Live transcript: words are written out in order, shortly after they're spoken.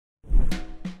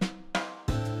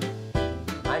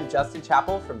I'm Justin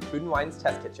Chapple from Food & Wine's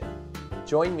Test Kitchen.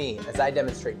 Join me as I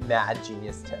demonstrate mad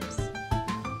genius tips.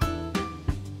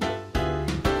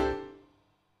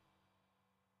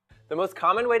 The most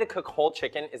common way to cook whole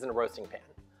chicken is in a roasting pan.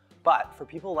 But for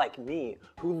people like me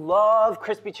who love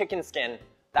crispy chicken skin,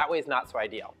 that way is not so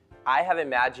ideal. I have a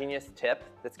mad genius tip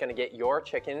that's gonna get your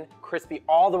chicken crispy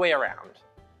all the way around.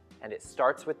 And it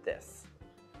starts with this,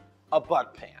 a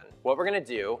Bundt pan. What we're gonna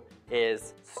do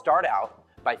is start out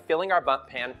by filling our Bundt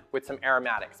pan with some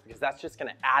aromatics because that's just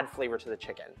gonna add flavor to the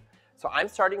chicken. So I'm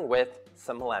starting with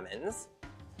some lemons,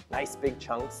 nice big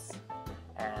chunks,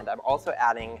 and I'm also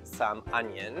adding some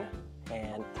onion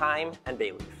and thyme and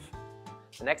bay leaf.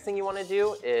 The next thing you wanna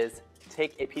do is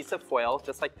take a piece of foil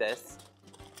just like this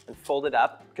and fold it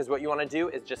up because what you wanna do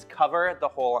is just cover the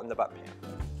hole in the Bundt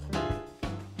pan.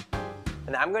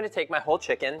 And I'm going to take my whole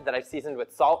chicken that I've seasoned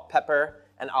with salt, pepper,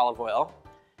 and olive oil,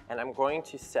 and I'm going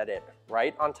to set it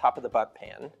right on top of the Bundt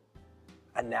pan.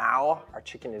 And now our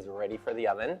chicken is ready for the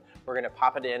oven. We're gonna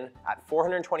pop it in at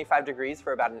 425 degrees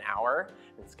for about an hour,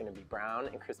 and it's gonna be brown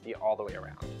and crispy all the way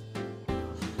around.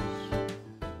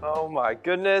 Oh my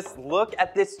goodness, look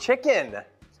at this chicken.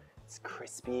 It's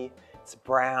crispy, it's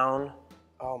brown.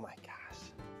 Oh my gosh,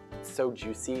 it's so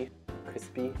juicy,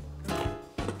 crispy.